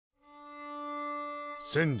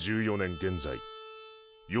1014年現在、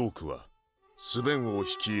ヨークはスベン王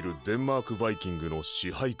率いるデンマークバイキングの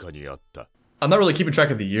支配下にあった。I'm not really keeping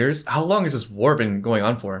track of the years. How long has this war been going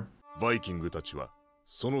on for? バイキングたちは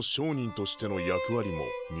その商人としての役割も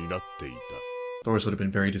担っていた。Thoros would have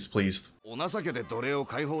been very displeased.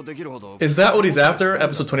 Is that what he's after?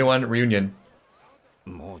 Episode 21 reunion.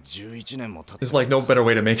 There's like no better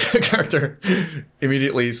way to make a character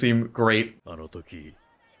immediately seem great.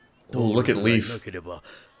 Oh, look at Leaf.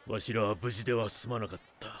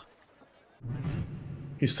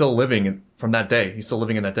 He's still living from that day. He's still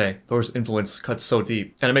living in that day. Thor's influence cuts so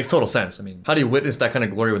deep. And it makes total sense. I mean, how do you witness that kind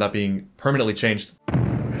of glory without being permanently changed?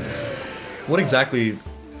 What exactly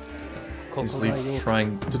is Leaf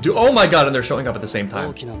trying to do? Oh my god, and they're showing up at the same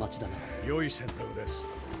time.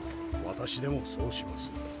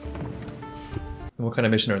 What kind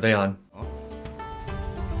of mission are they on?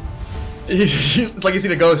 It's like you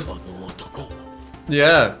see a ghost.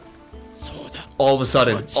 Yeah. All of a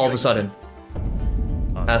sudden.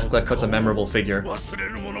 Askeladd cuts a memorable figure.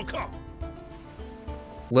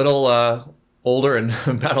 Little, older and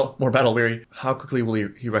more battle weary. How quickly will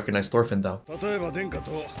he recognize Thorfinn, though?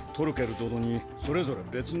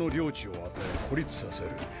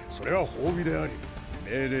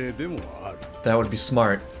 That would be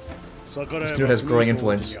smart. This dude has growing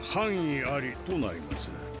influence.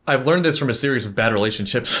 I've learned this from a series of bad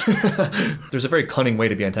relationships. There's a very cunning way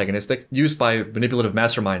to be antagonistic, used by manipulative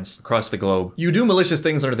masterminds across the globe. You do malicious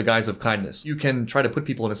things under the guise of kindness. You can try to put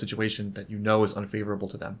people in a situation that you know is unfavorable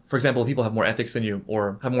to them. For example, if people have more ethics than you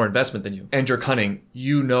or have more investment than you, and you're cunning,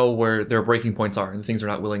 you know where their breaking points are and the things they're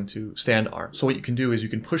not willing to stand are. So what you can do is you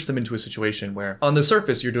can push them into a situation where on the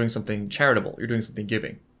surface you're doing something charitable, you're doing something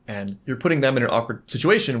giving. And you're putting them in an awkward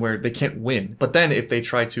situation where they can't win. But then if they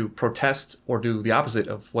try to protest or do the opposite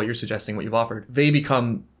of what you're suggesting, what you've offered, they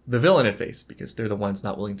become the villain at face because they're the ones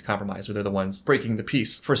not willing to compromise or they're the ones breaking the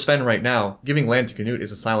peace. For Sven right now, giving land to Canute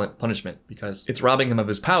is a silent punishment because it's robbing him of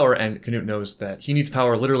his power and Canute knows that he needs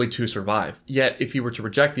power literally to survive. Yet if he were to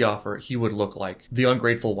reject the offer, he would look like the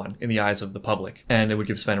ungrateful one in the eyes of the public. And it would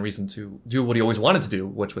give Sven a reason to do what he always wanted to do,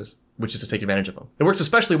 which is to take advantage of him. It works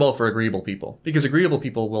especially well for agreeable people because agreeable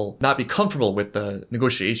people will not be comfortable with the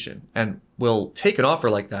negotiation and will take an offer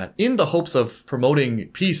like that in the hopes of promoting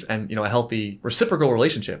peace and, a healthy reciprocal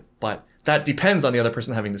relationship. But that depends on the other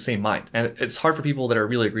person having the same mind. And it's hard for people that are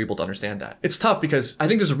really agreeable to understand that. It's tough because I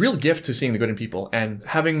think there's a real gift to seeing the good in people and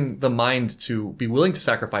having the mind to be willing to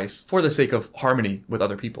sacrifice for the sake of harmony with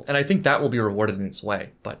other people. And I think that will be rewarded in its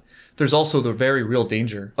way. But there's also the very real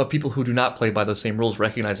danger of people who do not play by those same rules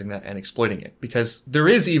recognizing that and exploiting it. Because there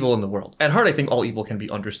is evil in the world. At heart, I think all evil can be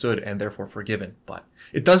understood and therefore forgiven. But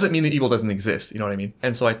it doesn't mean that evil doesn't exist, you know what I mean?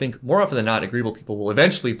 And so I think more often than not, agreeable people will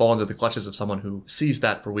eventually fall into the clutches of someone who sees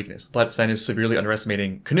that for weakness. But Sven is severely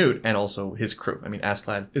underestimating Canute and also his crew. I mean,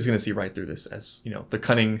 Askeladd is going to see right through this as, the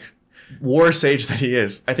cunning war sage that he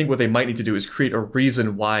is. I think what they might need to do is create a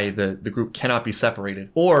reason why the group cannot be separated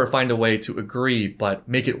or find a way to agree but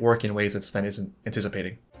make it work in ways that Sven isn't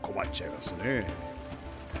anticipating.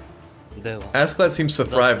 Askeladd seems to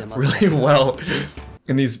thrive really well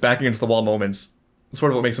in these back against the wall moments. It's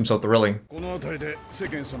sort of what makes him so thrilling. Getting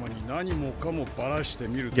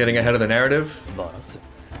ahead of the narrative.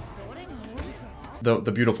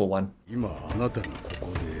 The beautiful one.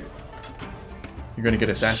 You're gonna get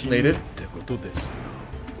assassinated.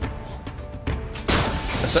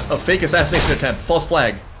 A fake assassination attempt. False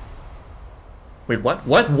flag. Wait, what?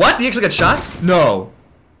 What? He actually got shot? No.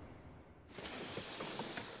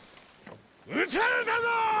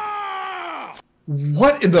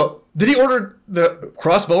 What in the... Did he order the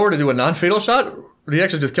crossbower to do a non-fatal shot? Or did he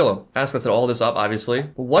actually just kill him? Askeladd set all this up, obviously.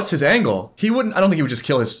 But what's his angle? He wouldn't... I don't think he would just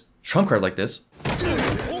kill his trump card like this.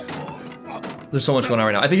 There's so much going on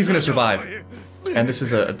right now. I think he's gonna survive. And this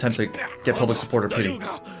is an attempt to get public support or pity.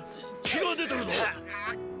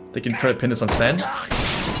 They can try to pin this on Sven.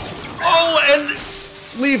 Oh, and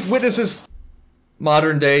Leaf witnesses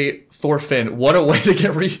modern day Thorfinn. What a way to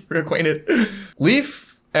get reacquainted.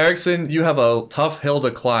 Leaf, Eriksson, you have a tough hill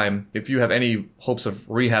to climb if you have any hopes of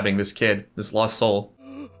rehabbing this kid, this lost soul.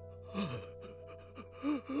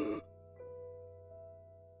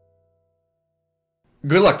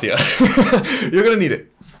 Good luck to you. You're gonna need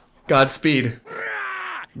it. Godspeed.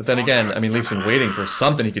 But then again, I mean, Leaf's been waiting for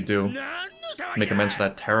something he could do to make amends for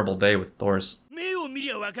that terrible day with Thor's. Oh,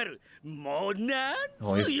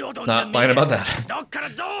 he's not lying about that.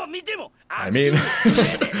 I mean...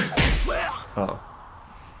 oh.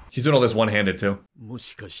 He's doing all this one-handed, too.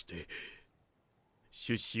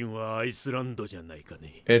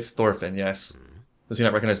 It's Thorfinn, yes. Does he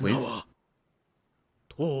not recognize Leaf?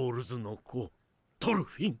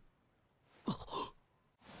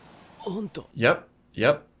 Yep,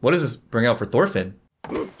 yep. What does this bring out for Thorfinn?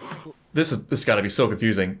 This gotta be so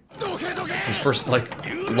confusing. This is his first, like,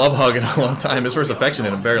 love hug in a long time. His first affection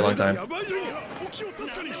in a very long time.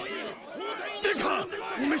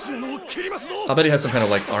 I bet he has some kind of,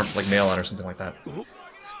 like, arm, like, nail on or something like that.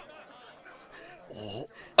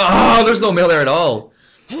 Oh, there's no mail there at all.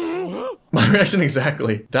 My reaction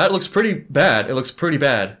exactly. That looks pretty bad. It looks pretty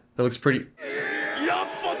bad. It looks pretty...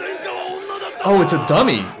 Oh, it's a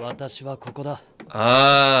dummy.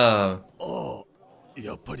 Ah.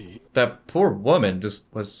 That poor woman just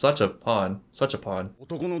was such a pawn. Such a pawn. Oh,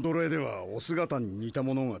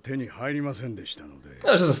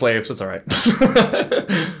 it's just a slave, so it's alright.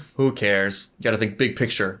 Who cares? You gotta think big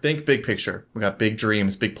picture. Think big picture. We got big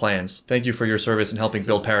dreams, big plans. Thank you for your service in helping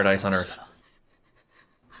build paradise on Earth.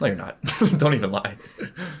 No, you're not. Don't even lie.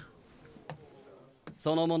 It's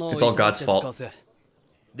all God's fault.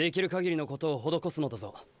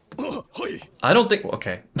 I don't think...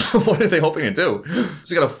 Okay. What are they hoping to do?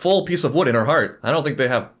 She's got a full piece of wood in her heart. I don't think they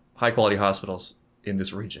have high-quality hospitals in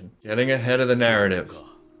this region. Getting ahead of the narrative.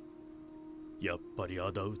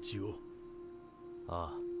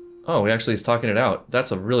 Oh, he actually is talking it out.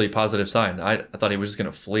 That's a really positive sign. I thought he was just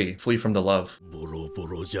gonna flee. Flee from the love.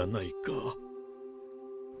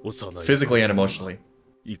 Physically and emotionally.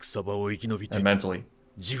 And mentally.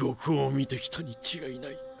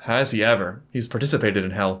 Has he ever? He's participated in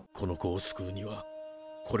hell.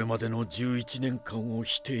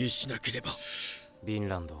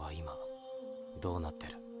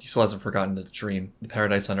 He still hasn't forgotten the dream, the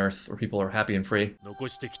paradise on Earth where people are happy and free.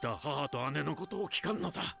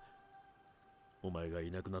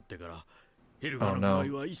 Oh no.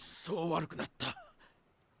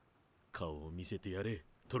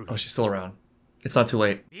 Oh, she's still around. It's not too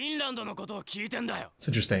late. It's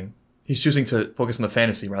interesting. He's choosing to focus on the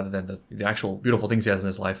fantasy rather than the actual beautiful things he has in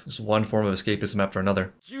his life. Just one form of escapism after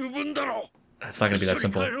another. It's not going to be that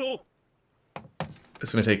simple.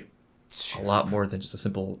 It's going to take a lot more than just a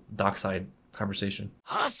simple dockside conversation.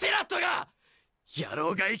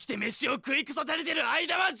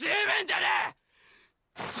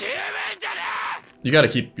 You got to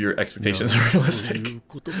keep your expectations realistic.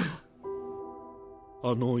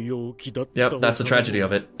 Yep, that's the tragedy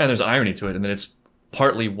of it. And there's irony to it, and then it's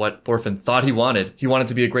partly what Thorfinn thought he wanted. He wanted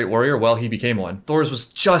to be a great warrior, well, he became one. Thor's was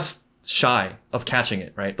just shy of catching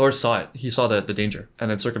it, right? Thor saw it. He saw the danger. And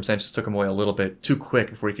then circumstances took him away a little bit too quick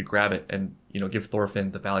before he could grab it and, you know, give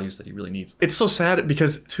Thorfinn the values that he really needs. It's so sad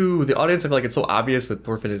because, to the audience, I feel like it's so obvious that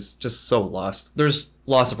Thorfinn is just so lost. There's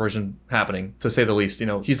loss aversion happening, to say the least. You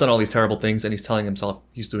know, he's done all these terrible things and he's telling himself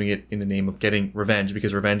he's doing it in the name of getting revenge,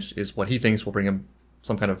 because revenge is what he thinks will bring him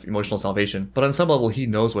some kind of emotional salvation. But on some level, he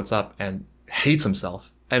knows what's up and hates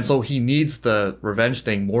himself. And so he needs the revenge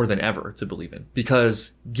thing more than ever to believe in,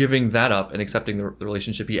 because giving that up and accepting the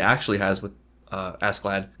relationship he actually has with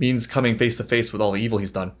Askeladd means coming face to face with all the evil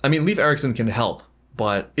he's done. I mean, Leif Erikson can help,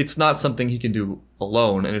 but it's not something he can do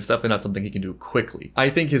alone, and it's definitely not something he can do quickly. I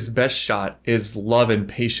think his best shot is love and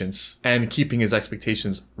patience and keeping his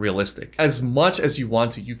expectations realistic. As much as you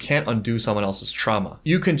want to, you can't undo someone else's trauma.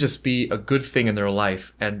 You can just be a good thing in their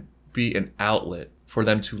life and be an outlet for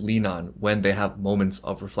them to lean on when they have moments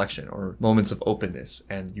of reflection or moments of openness.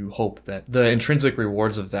 And you hope that the intrinsic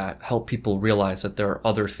rewards of that help people realize that there are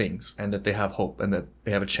other things, and that they have hope, and that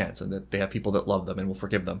they have a chance, and that they have people that love them and will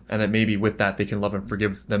forgive them. And that maybe with that, they can love and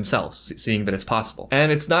forgive themselves, seeing that it's possible. And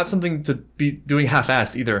it's not something to be doing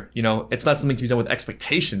half-assed either. You know, it's not something to be done with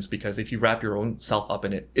expectations, because if you wrap your own self up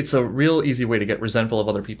in it, it's a real easy way to get resentful of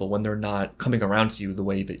other people when they're not coming around to you the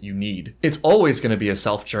way that you need. It's always going to be a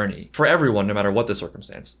self journey for everyone, no matter what the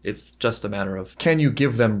circumstance. It's just a matter of, can you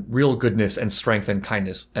give them real goodness and strength and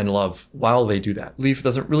kindness and love while they do that? Leif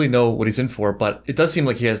doesn't really know what he's in for, but it does seem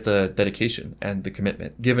like he has the dedication and the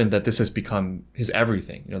commitment, given that this has become his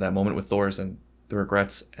everything. You know, that moment with Thor's and the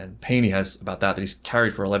regrets and pain he has about that he's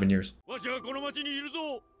carried for 11 years. I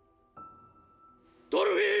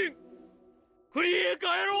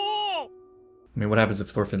mean, what happens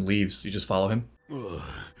if Thorfinn leaves? You just follow him?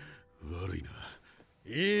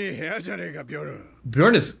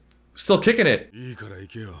 Bjorn is still kicking it.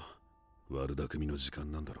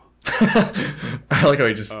 I like how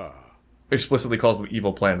he just explicitly calls them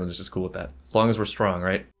evil plans and is just cool with that. As long as we're strong,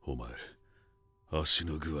 right?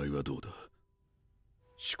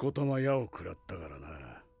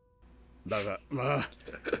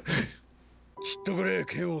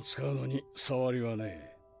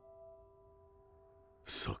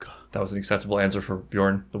 That was an acceptable answer for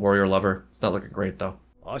Bjorn, the warrior lover. It's not looking great, though.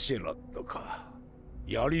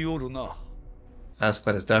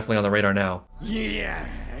 Askeladd is definitely on the radar now.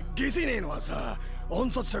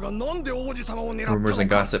 Rumors and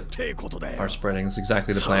gossip are spreading. It's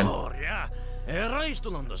exactly the plan.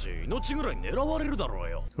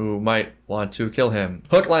 Who might want to kill him?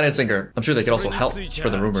 Hook, line, and sinker. I'm sure they could also help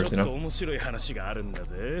spread the rumors, you know?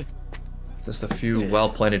 Just a few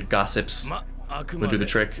well-planted gossips would do the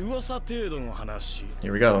trick. Here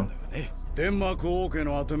we go.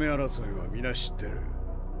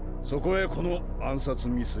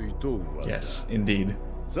 Yes, indeed.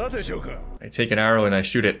 I take an arrow and I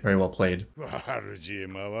shoot it. Very well played.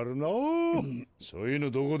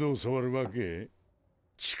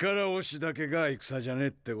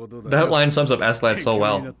 That line sums up Askeladd so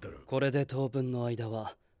well.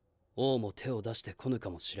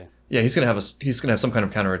 Yeah, he's gonna have some kind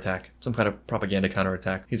of counterattack, some kind of propaganda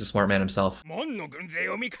counterattack. He's a smart man himself.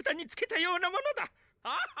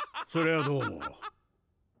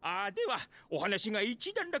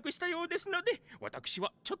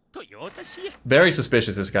 Very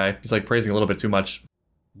suspicious, this guy. He's like praising a little bit too much.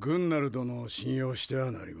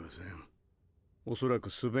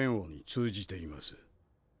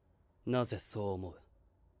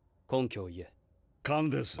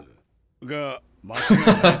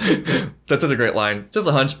 That's such a great line. Just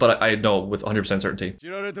a hunch, but I know with 100% certainty.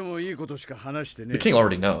 The king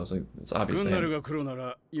already knows. Like, it's obvious to him.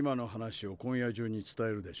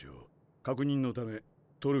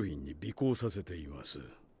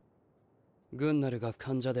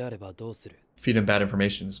 Feed him bad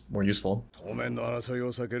information is more useful.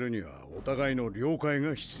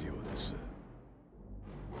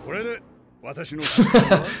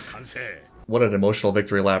 What an emotional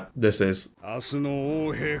victory lap this is.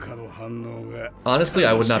 Honestly,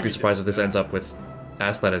 I would not be surprised if this ends up with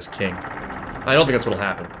Askeladd as king. I don't think that's what'll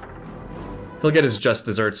happen. He'll get his just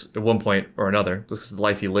desserts at one point or another, just because of the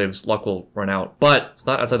life he lives. Luck will run out. But it's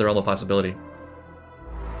not outside the realm of possibility.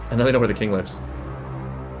 And now they know where the king lives.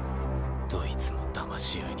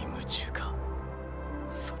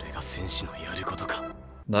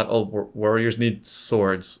 Not all warriors need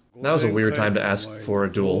swords. That was a weird time to ask for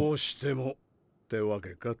a duel.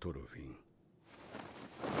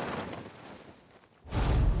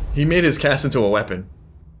 He made his cast into a weapon.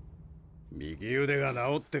 I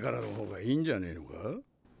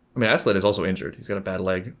mean, Askeladd is also injured. He's got a bad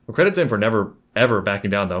leg. Well, credit to him for never, ever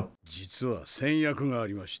backing down, though.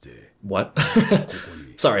 What?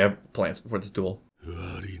 Sorry, I have plans before this duel.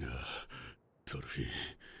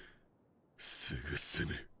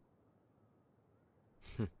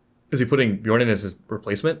 Is he putting Bjorn in as his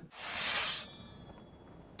replacement?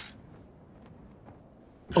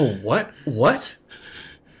 Oh, what? What?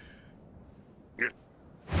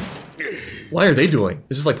 Why are they dueling?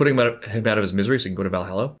 Is this like putting him out of his misery so he can go to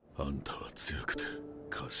Valhalla?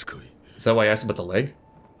 Is that why I asked about the leg?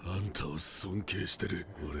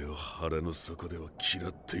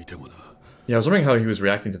 Yeah, I was wondering how he was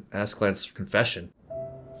reacting to Askeladd's confession.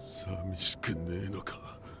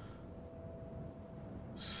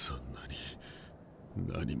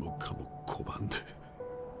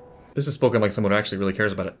 This is spoken like someone who actually really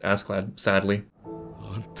cares about Askeladd, sadly.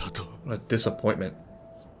 What a disappointment.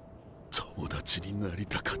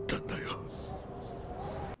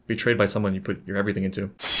 Betrayed by someone you put your everything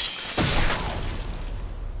into.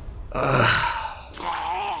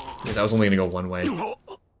 Yeah, that was only gonna go one way.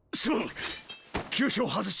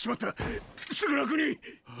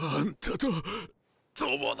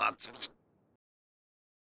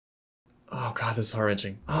 Oh god, this is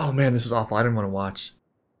heart-wrenching. Oh man, this is awful. I didn't want to watch.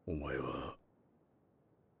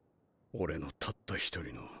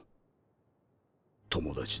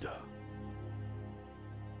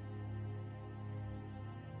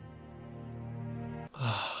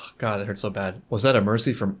 Oh god, that hurt so bad. Was that a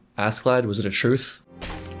mercy from Askeladd? Was it a truth?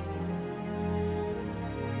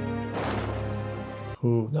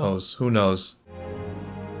 Who knows? Who knows?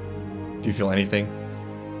 Do you feel anything?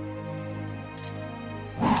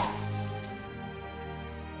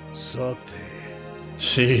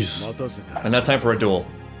 Jeez. And now time for a duel.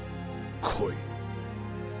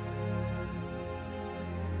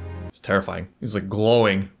 It's terrifying. He's like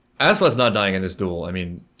glowing. Askeladd's not dying in this duel. I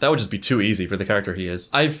mean, that would just be too easy for the character he is.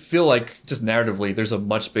 I feel like, just narratively, there's a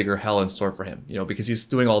much bigger hell in store for him, you know, because he's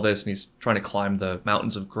doing all this and he's trying to climb the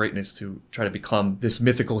mountains of greatness to try to become this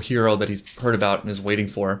mythical hero that he's heard about and is waiting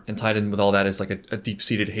for. And tied in with all that is like a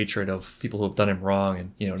deep-seated hatred of people who have done him wrong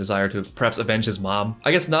and, you know, desire to perhaps avenge his mom.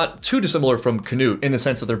 I guess not too dissimilar from Canute in the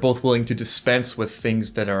sense that they're both willing to dispense with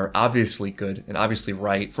things that are obviously good and obviously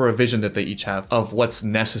right for a vision that they each have of what's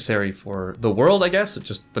necessary for the world, I guess,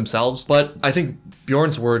 just themselves. But I think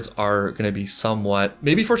Bjorn's world afterwards are going to be somewhat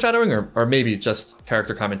maybe foreshadowing or maybe just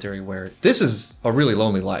character commentary where this is a really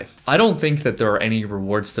lonely life. I don't think that there are any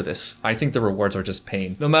rewards to this. I think the rewards are just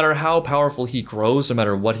pain. No matter how powerful he grows, no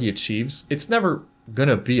matter what he achieves, it's never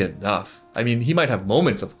gonna be enough. I mean, he might have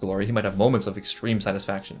moments of glory, he might have moments of extreme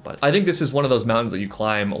satisfaction, but I think this is one of those mountains that you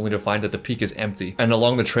climb only to find that the peak is empty, and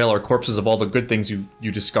along the trail are corpses of all the good things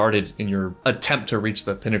you discarded in your attempt to reach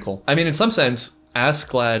the pinnacle. I mean, in some sense,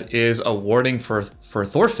 Askeladd is a warning for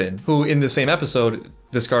Thorfinn, who in the same episode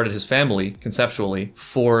discarded his family conceptually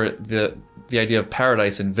for the idea of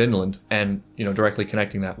paradise in Vinland, and directly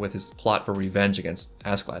connecting that with his plot for revenge against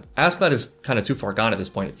Askeladd. Askeladd is kind of too far gone at this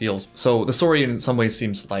point, it feels. So the story in some ways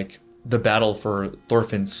seems like the battle for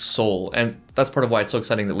Thorfinn's soul, and that's part of why it's so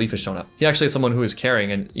exciting that Leif has shown up. He actually is someone who is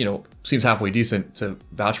caring and seems halfway decent to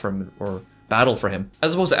vouch for him or battle for him,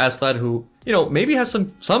 as opposed to Askeladd, who maybe has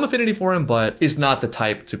some affinity for him, but is not the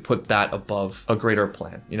type to put that above a greater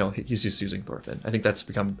plan. He's just using Thorfinn. I think that's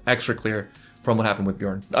become extra clear from what happened with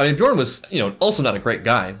Bjorn. I mean, Bjorn was, also not a great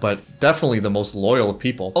guy, but definitely the most loyal of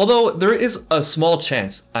people. Although there is a small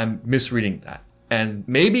chance I'm misreading that. And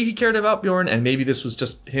maybe he cared about Bjorn, and maybe this was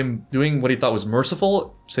just him doing what he thought was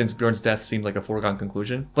merciful, since Bjorn's death seemed like a foregone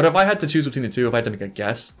conclusion. But if I had to choose between the two, if I had to make a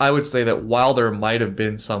guess, I would say that while there might have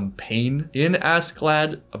been some pain in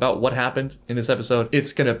Askeladd about what happened in this episode,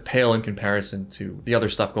 it's gonna pale in comparison to the other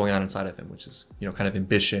stuff going on inside of him, which is, kind of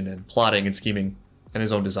ambition and plotting and scheming and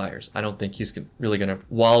his own desires. I don't think he's really going to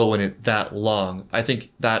wallow in it that long. I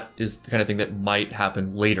think that is the kind of thing that might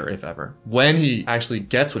happen later, if ever, when he actually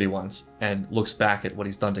gets what he wants and looks back at what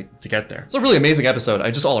he's done to get there. It's a really amazing episode.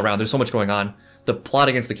 Just all around, there's so much going on. The plot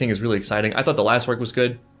against the king is really exciting. I thought the last arc was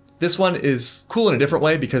good. This one is cool in a different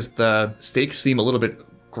way because the stakes seem a little bit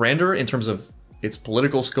grander in terms of its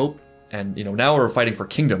political scope. And, now we're fighting for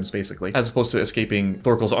kingdoms, basically, as opposed to escaping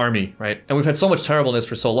Thorkel's army, right? And we've had so much terribleness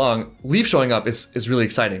for so long. Leif showing up is really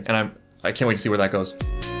exciting, and I can't wait to see where that goes.